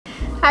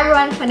Hi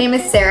everyone, my name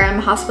is Sarah. I'm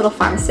a hospital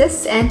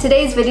pharmacist, and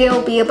today's video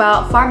will be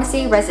about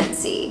pharmacy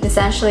residency.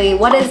 Essentially,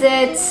 what is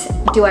it?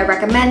 Do I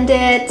recommend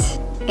it?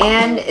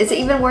 And is it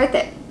even worth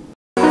it?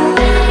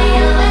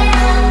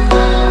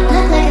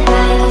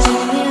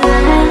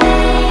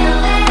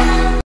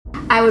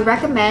 I would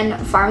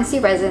recommend pharmacy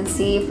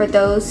residency for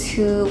those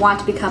who want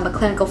to become a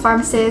clinical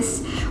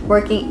pharmacist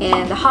working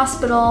in the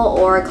hospital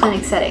or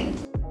clinic setting.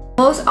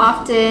 Most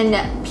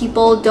often,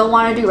 people don't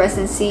want to do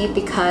residency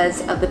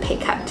because of the pay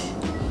cut.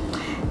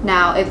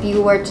 Now, if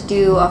you were to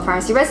do a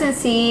pharmacy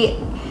residency,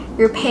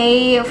 your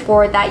pay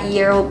for that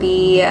year will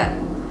be,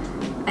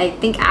 I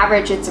think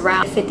average it's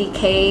around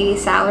 50K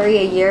salary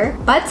a year,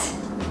 but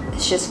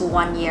it's just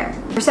 1 year.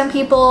 For some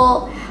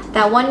people,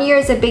 that 1 year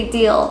is a big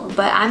deal,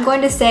 but I'm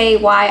going to say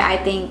why I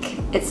think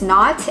it's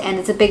not, and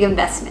it's a big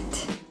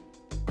investment.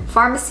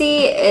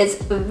 Pharmacy is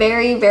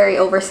very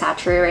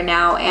oversaturated right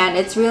now, and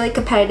it's really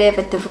competitive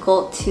and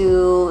difficult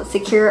to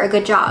secure a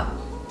good job.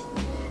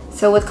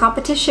 So with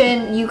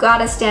competition, you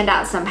gotta stand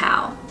out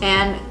somehow.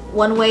 And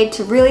one way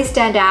to really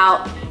stand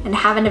out and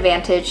have an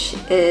advantage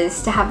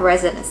is to have a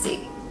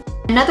residency.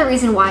 Another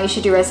reason why you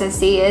should do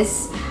residency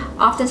is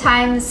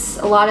oftentimes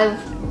a lot of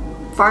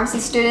pharmacy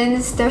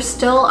students, they're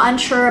still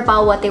unsure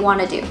about what they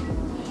want to do.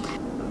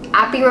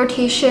 APPE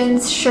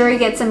rotations, sure, you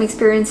get some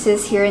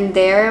experiences here and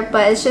there,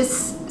 but it's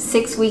just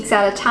 6 weeks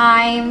at a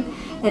time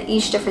in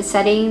each different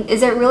setting.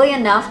 Is it really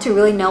enough to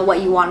really know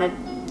what you want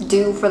to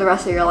do for the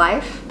rest of your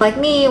life? Like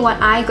me, when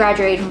I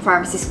graduated from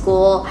pharmacy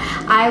school,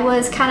 I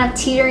was kind of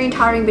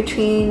tottering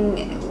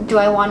between, do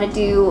I want to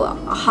do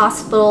a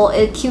hospital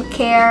acute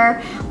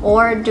care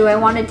or do I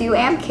want to do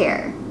AM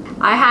care?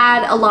 I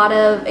had a lot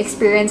of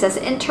experience as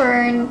an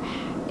intern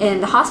in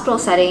the hospital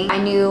setting. I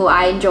knew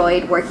I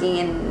enjoyed working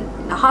in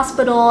a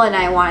hospital and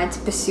I wanted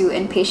to pursue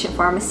inpatient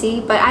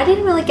pharmacy, but I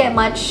didn't really get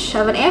much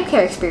of an AM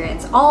care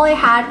experience. All I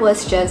had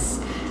was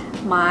just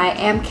my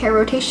AM care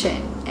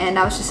rotation, and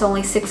that was just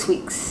only 6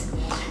 weeks.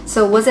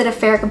 So was it a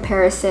fair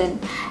comparison?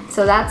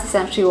 So that's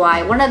essentially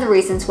why, one of the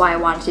reasons why I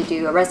wanted to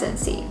do a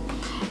residency.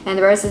 And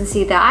the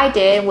residency that I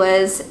did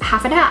was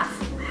half and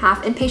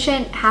half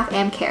inpatient, half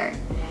AM care.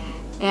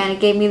 And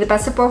it gave me the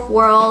best of both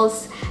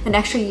worlds, an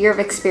extra year of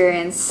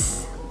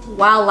experience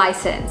while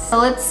licensed. So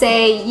let's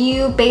say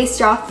you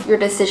based off your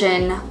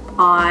decision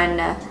on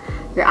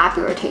your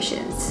APPE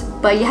rotations,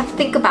 but you have to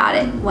think about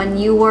it. When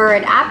you were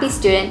an APPE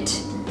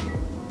student,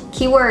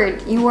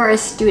 keyword, you were a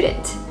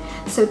student.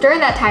 So during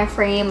that time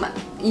frame,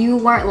 you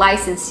weren't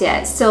licensed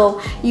yet.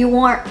 So you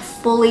weren't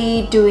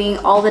fully doing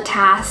all the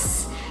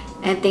tasks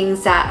and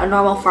things that a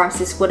normal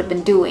pharmacist would have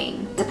been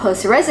doing. As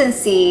opposed to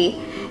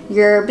residency,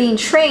 you're being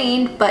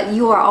trained, but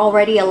you are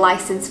already a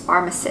licensed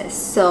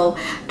pharmacist. So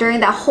during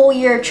that whole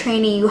year of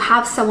training, you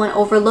have someone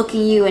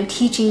overlooking you and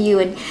teaching you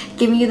and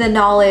giving you the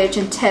knowledge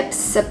and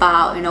tips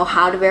about,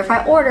 how to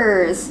verify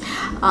orders,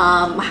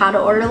 how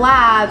to order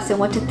labs, and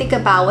what to think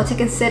about, what to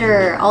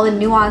consider, all the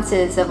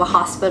nuances of a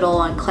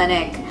hospital and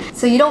clinic.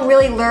 So you don't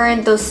really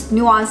learn those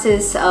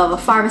nuances of a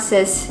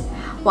pharmacist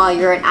while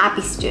you're an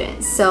APPE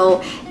student.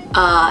 So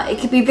it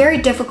can be very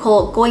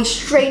difficult going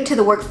straight into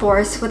the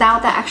workforce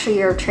without that extra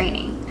year of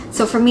training.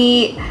 So for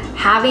me,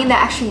 having the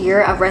extra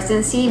year of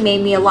residency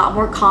made me a lot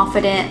more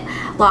confident,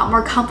 a lot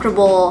more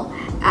comfortable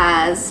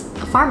as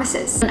a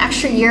pharmacist. An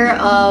extra year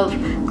of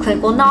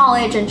clinical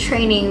knowledge and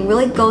training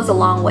really goes a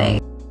long way.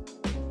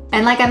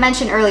 And like I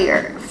mentioned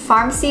earlier,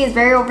 pharmacy is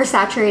very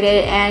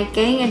oversaturated and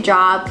getting a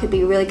job could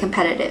be really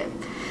competitive.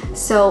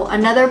 So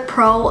another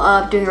pro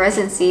of doing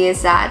residency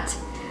is that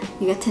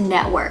you get to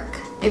network.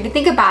 If you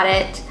think about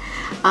it,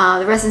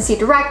 the residency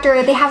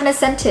director, they have an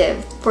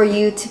incentive for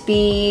you to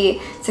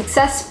be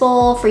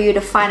successful, for you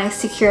to find a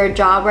secure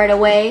job right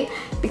away,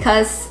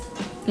 because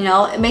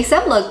it makes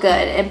them look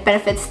good. It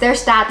benefits their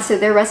stats to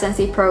their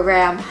residency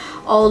program.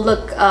 Oh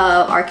look,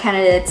 our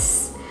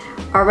candidates,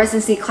 our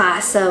residency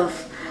class of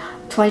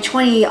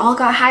 2020 all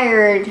got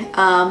hired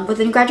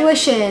within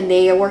graduation.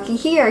 They are working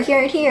here,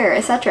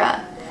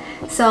 etc.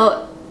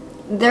 So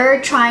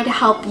they're trying to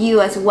help you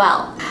as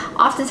well.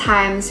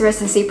 Oftentimes,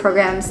 residency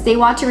programs, they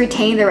want to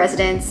retain their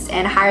residents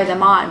and hire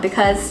them on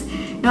because,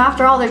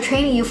 after all, they're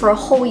training you for a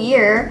whole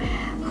year.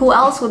 Who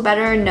else would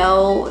better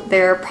know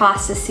their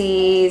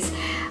processes,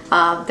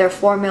 their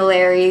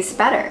formularies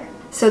better?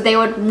 So they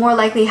would more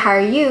likely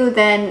hire you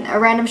than a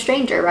random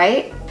stranger,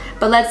 right?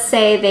 But let's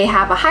say they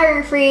have a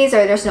hiring freeze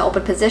or there's no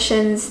open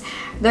positions.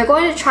 They're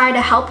going to try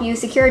to help you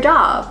secure a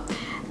job.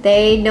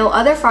 They know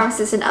other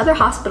pharmacists in other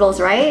hospitals,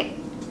 right?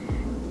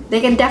 They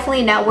can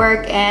definitely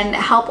network and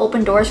help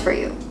open doors for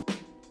you.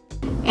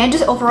 And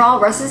just overall,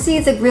 residency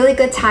is a really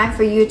good time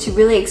for you to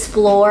really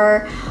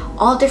explore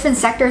all different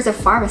sectors of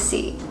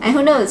pharmacy. And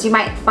who knows, you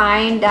might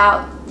find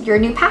out your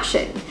new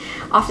passion.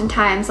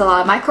 Oftentimes, a lot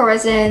of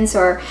micro-residents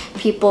or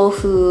people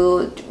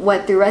who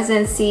went through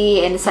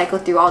residency and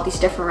cycled through all these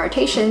different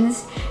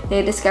rotations,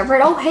 they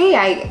discovered, oh hey,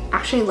 I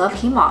actually love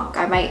hemonc.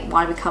 I might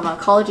want to become an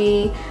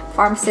oncology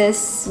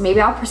pharmacist. Maybe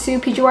I'll pursue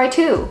PGY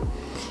too.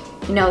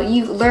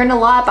 You learn a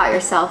lot about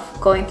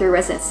yourself going through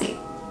residency.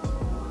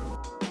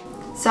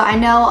 So I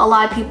know a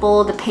lot of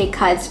people, the pay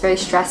cut's very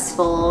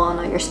stressful. I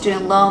know your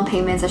student loan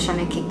payments are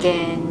starting to kick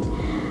in.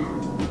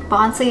 But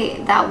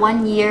honestly, that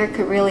 1 year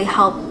could really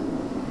help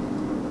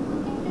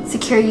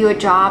secure you a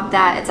job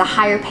that it's a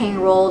higher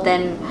paying role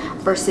than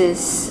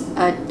versus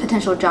a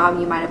potential job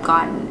you might have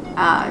gotten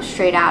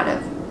straight out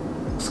of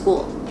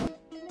school.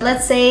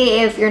 Let's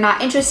say if you're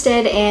not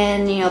interested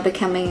in,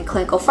 becoming a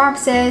clinical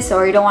pharmacist,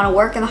 or you don't want to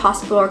work in the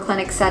hospital or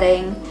clinic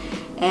setting,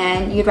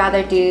 and you'd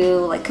rather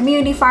do like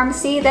community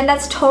pharmacy, then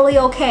that's totally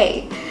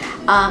okay.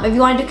 If you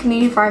want to do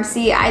community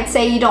pharmacy, I'd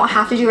say you don't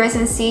have to do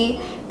residency.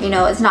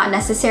 It's not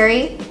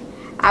necessary.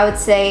 I would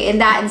say in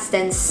that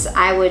instance,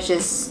 I would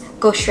just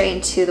go straight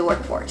into the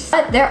workforce.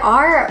 But there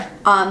are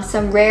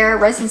some rare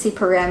residency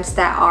programs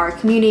that are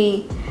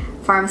community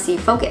pharmacy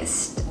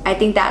focused. I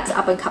think that's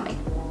up and coming.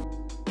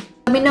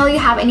 Let me know if you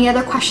have any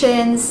other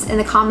questions in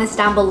the comments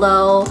down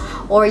below,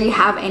 or you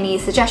have any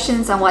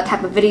suggestions on what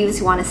type of videos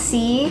you want to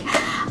see.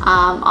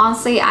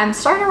 Honestly, I'm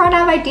starting to run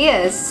out of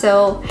ideas,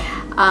 so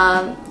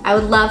I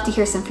would love to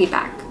hear some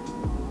feedback.